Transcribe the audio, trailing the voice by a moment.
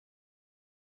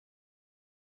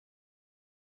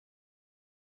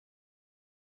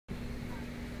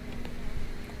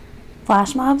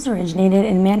Flash mobs originated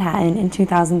in Manhattan in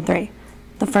 2003.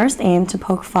 The first aimed to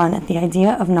poke fun at the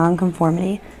idea of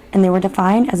nonconformity, and they were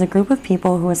defined as a group of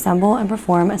people who assemble and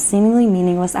perform a seemingly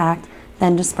meaningless act,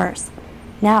 then disperse.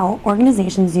 Now,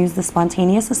 organizations use the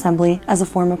spontaneous assembly as a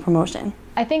form of promotion.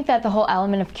 I think that the whole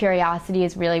element of curiosity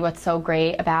is really what's so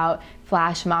great about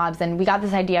flash mobs, and we got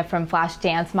this idea from flash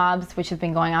dance mobs, which have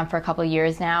been going on for a couple of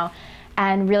years now.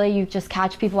 And really, you just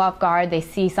catch people off guard, they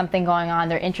see something going on,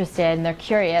 they're interested, and they're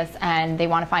curious, and they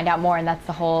want to find out more, and that's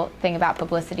the whole thing about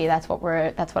publicity. That's what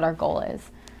our goal is.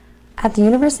 At the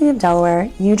University of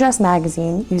Delaware, You Dress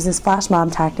magazine uses flash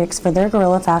mob tactics for their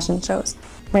guerrilla fashion shows,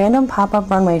 random pop-up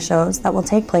runway shows that will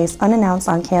take place unannounced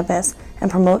on campus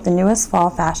and promote the newest fall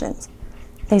fashions.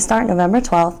 They start November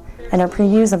 12th and are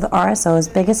previews of the RSO's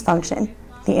biggest function,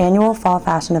 the annual fall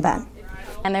fashion event.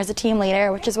 And there's a team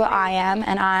leader, which is what I am,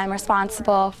 and I'm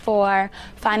responsible for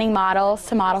finding models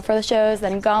to model for the shows,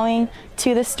 then going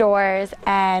to the stores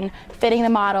and fitting the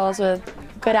models with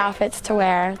good outfits to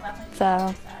wear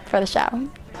for the show.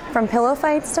 From pillow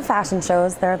fights to fashion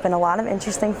shows, there have been a lot of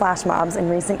interesting flash mobs in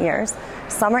recent years.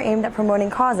 Some are aimed at promoting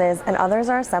causes, and others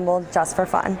are assembled just for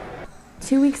fun.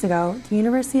 2 weeks ago, the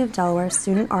University of Delaware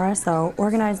student RSO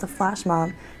organized a flash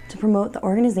mob to promote the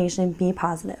organization Be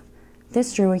Positive.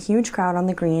 This drew a huge crowd on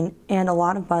the green and a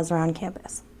lot of buzz around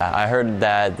campus. I heard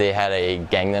that they had a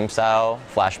Gangnam Style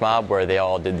flash mob where they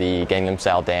all did the Gangnam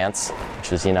Style dance,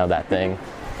 which is, that thing.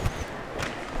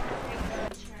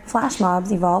 Flash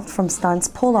mobs evolved from stunts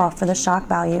pulled off for the shock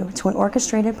value to an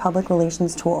orchestrated public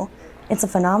relations tool. It's a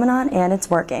phenomenon and it's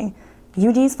working.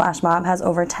 UD's flash mob has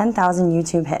over 10,000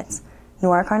 YouTube hits.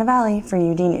 Nora for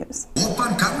UD News.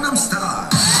 Gangnam Style.